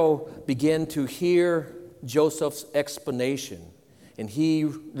Pharaoh began to hear Joseph's explanation, and he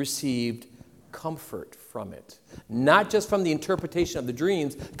received comfort from it. Not just from the interpretation of the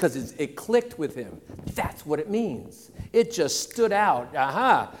dreams, because it clicked with him. That's what it means. It just stood out.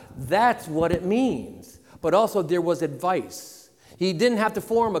 Aha, that's what it means. But also there was advice. He didn't have to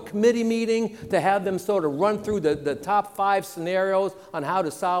form a committee meeting to have them sort of run through the top 5 scenarios on how to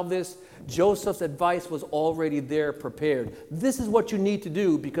solve this. Joseph's advice was already there prepared. This is what you need to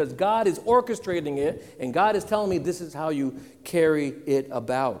do because God is orchestrating it, and God is telling me this is how you carry it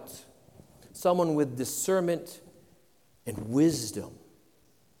about. Someone with discernment and wisdom.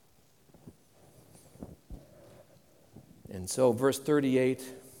 And so, verse 38,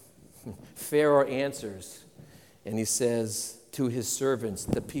 Pharaoh answers, and he says to his servants,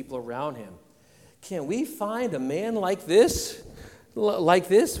 the people around him, can we find a man like this,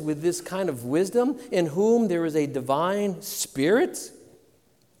 with this kind of wisdom, in whom there is a divine spirit?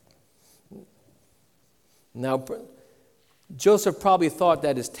 Now, Joseph probably thought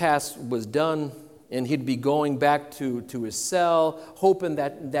that his task was done and he'd be going back to his cell, hoping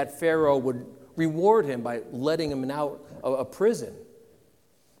that Pharaoh would reward him by letting him out of prison.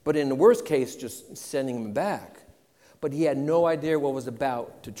 But in the worst case, just sending him back. But he had no idea what was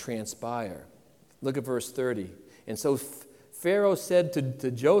about to transpire. Look at verse 30. And so Pharaoh said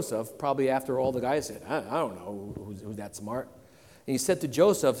to Joseph, probably after all the guys said, I don't know who's that smart. And he said to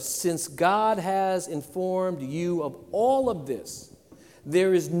Joseph, since God has informed you of all of this,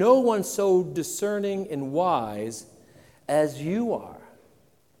 there is no one so discerning and wise as you are.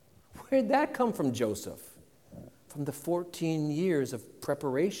 Where did that come from, Joseph? From the 14 years of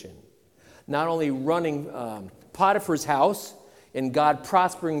preparation. Not only running Potiphar's house and God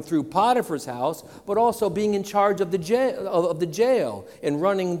prospering through Potiphar's house, but also being in charge of the jail and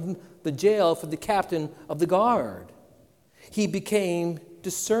running the jail for the captain of the guard. He became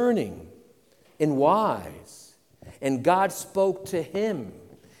discerning and wise, and God spoke to him.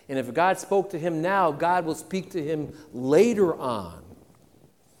 And if God spoke to him now, God will speak to him later on.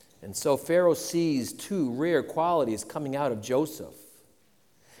 And so Pharaoh sees 2 rare qualities coming out of Joseph.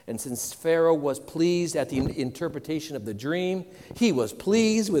 And since Pharaoh was pleased at the interpretation of the dream, he was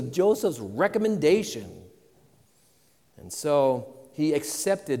pleased with Joseph's recommendation. And so he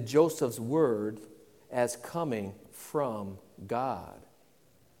accepted Joseph's word as coming from God.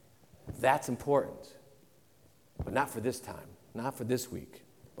 That's important. But not for this time, not for this week.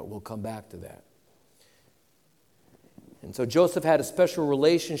 But we'll come back to that. And so Joseph had a special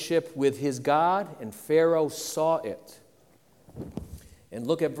relationship with his God, and Pharaoh saw it. And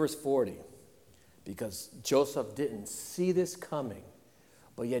look at verse 40, because Joseph didn't see this coming,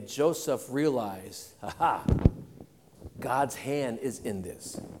 but yet Joseph realized, God's hand is in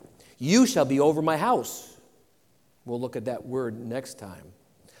this. You shall be over my house. We'll look at that word next time.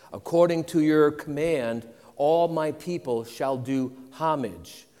 According to your command, all my people shall do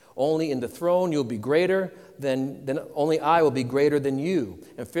homage. Only in the throne you'll be greater than only I will be greater than you.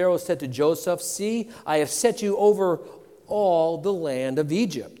 And Pharaoh said to Joseph, see, I have set you over all the land of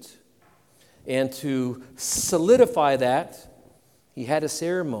Egypt. And to solidify that, he had a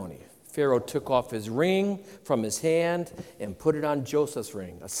ceremony. Pharaoh took off his ring from his hand and put it on Joseph's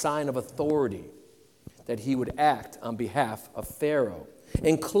ring, a sign of authority that he would act on behalf of Pharaoh.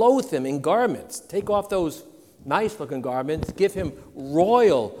 And clothe him in garments. Take off those nice-looking garments. Give him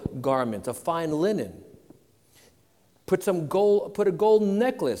royal garments of fine linen. Put a gold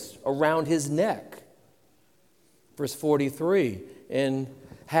necklace around his neck. Verse 43, and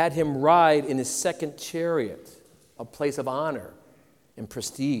had him ride in his second chariot, a place of honor and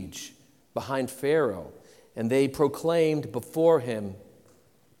prestige behind Pharaoh. And they proclaimed before him,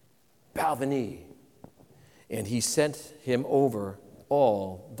 bow the knee. And he sent him over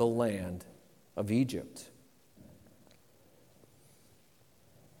all the land of Egypt.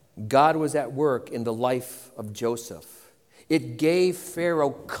 God was at work in the life of Joseph. It gave Pharaoh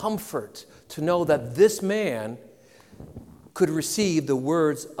comfort to know that this man could receive the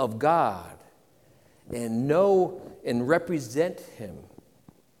words of God and know and represent him.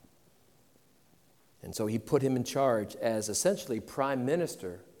 And so he put him in charge as essentially prime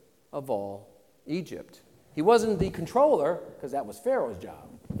minister of all Egypt. He wasn't the controller, because that was Pharaoh's job.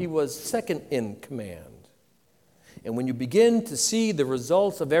 He was second in command. And when you begin to see the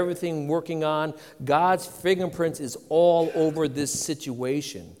results of everything working on, God's fingerprints is all over this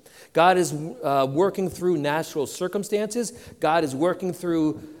situation. God is working through natural circumstances. God is working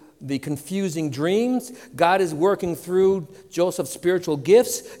through the confusing dreams. God is working through Joseph's spiritual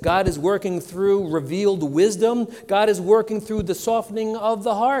gifts. God is working through revealed wisdom. God is working through the softening of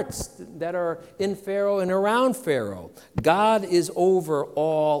the hearts that are in Pharaoh and around Pharaoh. God is over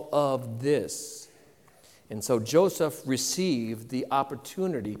all of this. And so Joseph received the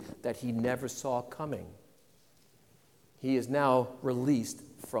opportunity that he never saw coming. He is now released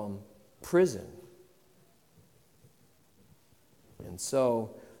from prison. And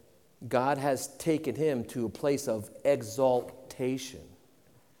so God has taken him to a place of exaltation,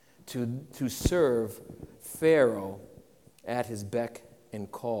 to serve Pharaoh at his beck and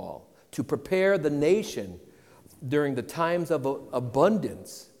call, to prepare the nation during the times of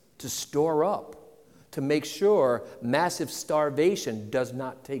abundance, to store up, to make sure massive starvation does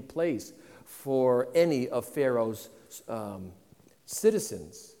not take place for any of Pharaoh's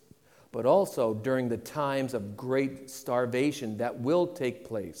citizens, but also during the times of great starvation that will take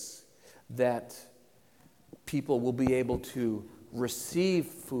place, that people will be able to receive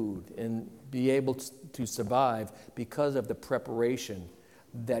food and be able to survive because of the preparation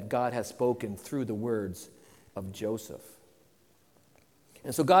that God has spoken through the words of Joseph.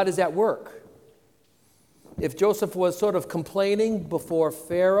 And so God is at work. If Joseph was sort of complaining before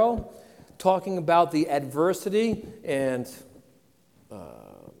Pharaoh, talking about the adversity and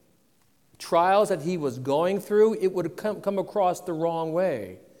trials that he was going through, it would come across the wrong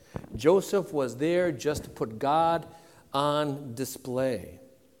way. Joseph was there just to put God on display.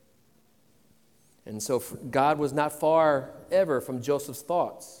 And so God was not far ever from Joseph's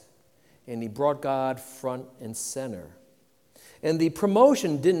thoughts, and he brought God front and center. And the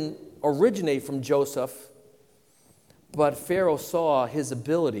promotion didn't originate from Joseph, but Pharaoh saw his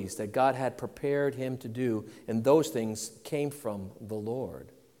abilities that God had prepared him to do, and those things came from the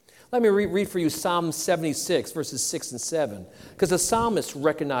Lord. Let me read for you Psalm 76, verses 6 and 7, because the psalmist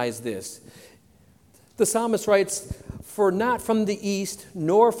recognized this. The psalmist writes, "For not from the east,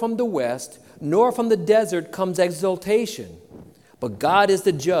 nor from the west, nor from the desert comes exaltation, but God is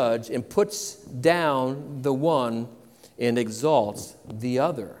the judge and puts down the one and exalts the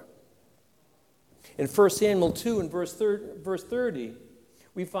other." In 1 Samuel 2 and verse 30,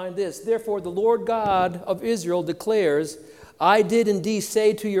 we find this, "Therefore the Lord God of Israel declares, I did indeed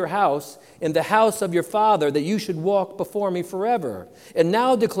say to your house, in the house of your father, that you should walk before me forever. And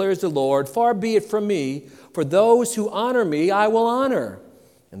now declares the Lord, far be it from me, for those who honor me I will honor,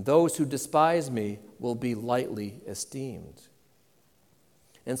 and those who despise me will be lightly esteemed."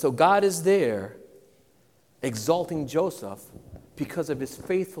 And so God is there exalting Joseph because of his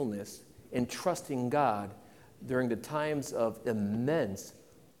faithfulness in trusting God during the times of immense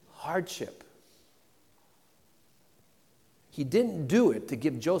hardship. He didn't do it to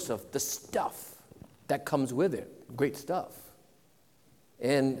give Joseph the stuff that comes with it, great stuff.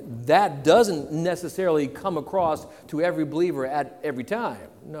 And that doesn't necessarily come across to every believer at every time.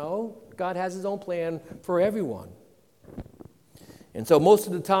 No, God has his own plan for everyone. And so most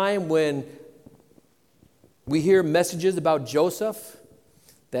of the time when we hear messages about Joseph,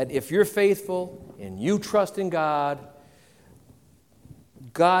 that if you're faithful and you trust in God,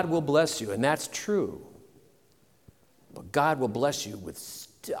 God will bless you, and that's true. But God will bless you with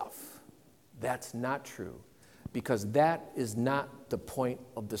stuff. That's not true, because that is not the point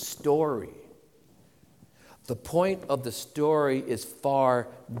of the story. The point of the story is far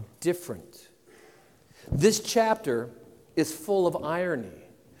different. This chapter is full of irony.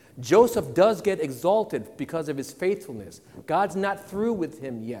 Joseph does get exalted because of his faithfulness. God's not through with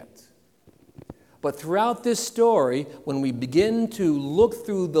him yet. But throughout this story, when we begin to look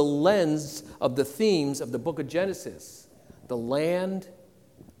through the lens of the themes of the book of Genesis, the land,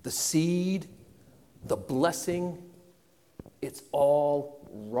 the seed, the blessing, it's all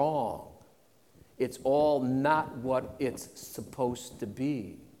wrong. It's all not what it's supposed to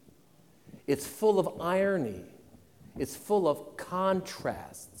be. It's full of irony. It's full of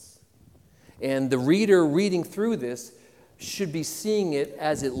contrasts. And the reader reading through this should be seeing it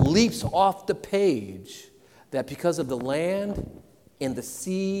as it leaps off the page, that because of the land and the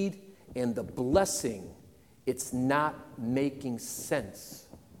seed and the blessing, it's not making sense.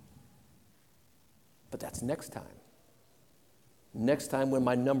 But that's next time. Next time when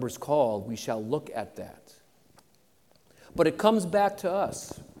my number's called, we shall look at that. But it comes back to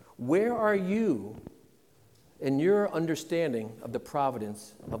us. Where are you in your understanding of the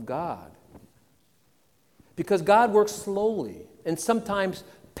providence of God? Because God works slowly and sometimes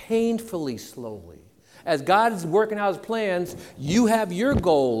painfully slowly. As God is working out his plans, you have your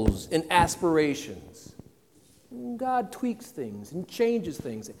goals and aspirations. God tweaks things and changes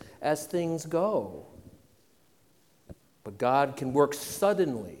things as things go. But God can work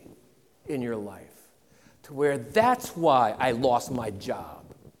suddenly in your life to where that's why I lost my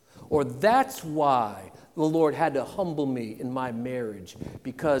job, or that's why the Lord had to humble me in my marriage,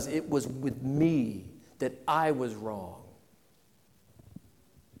 because it was with me that I was wrong.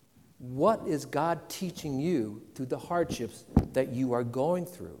 What is God teaching you through the hardships that you are going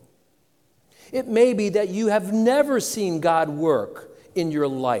through? It may be that you have never seen God work in your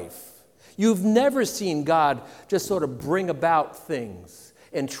life. You've never seen God just sort of bring about things,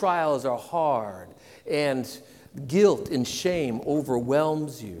 and trials are hard, and guilt and shame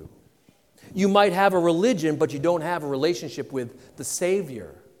overwhelms you. You might have a religion, but you don't have a relationship with the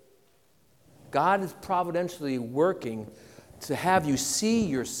Savior. God is providentially working to have you see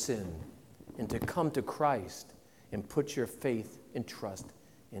your sin and to come to Christ and put your faith and trust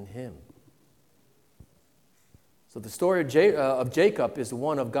in him. So the story of Jacob is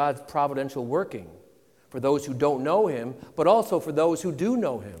one of God's providential working for those who don't know him, but also for those who do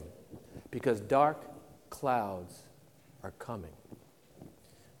know him, because dark clouds are coming.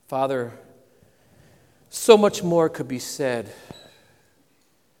 Father, so much more could be said.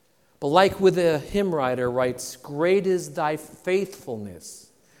 But like with the hymn writer writes, "Great is thy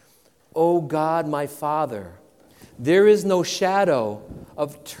faithfulness, O God my Father. There is no shadow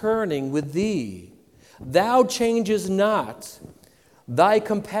of turning with thee. Thou changest not. Thy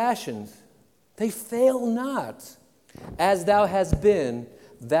compassions, they fail not. As thou hast been,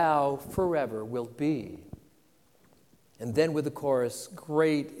 thou forever wilt be." And then with the chorus,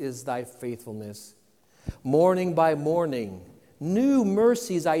 "Great is thy faithfulness. Morning by morning, new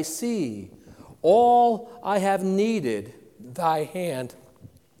mercies I see. All I have needed, thy hand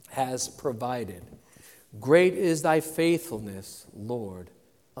has provided. Great is thy faithfulness, Lord,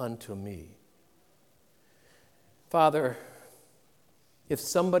 unto me." Father, if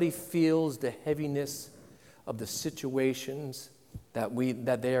somebody feels the heaviness of the situations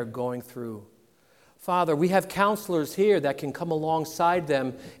that they are going through, Father, we have counselors here that can come alongside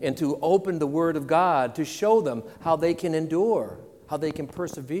them and to open the Word of God, to show them how they can endure, how they can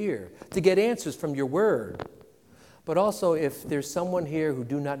persevere, to get answers from your Word. But also, if there's someone here who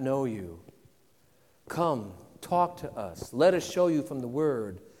do not know you, come, talk to us. Let us show you from the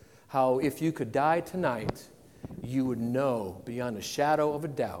Word how if you could die tonight, you would know beyond a shadow of a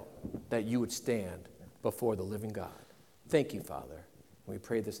doubt that you would stand before the living God. Thank you, Father. We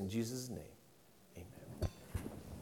pray this in Jesus' name.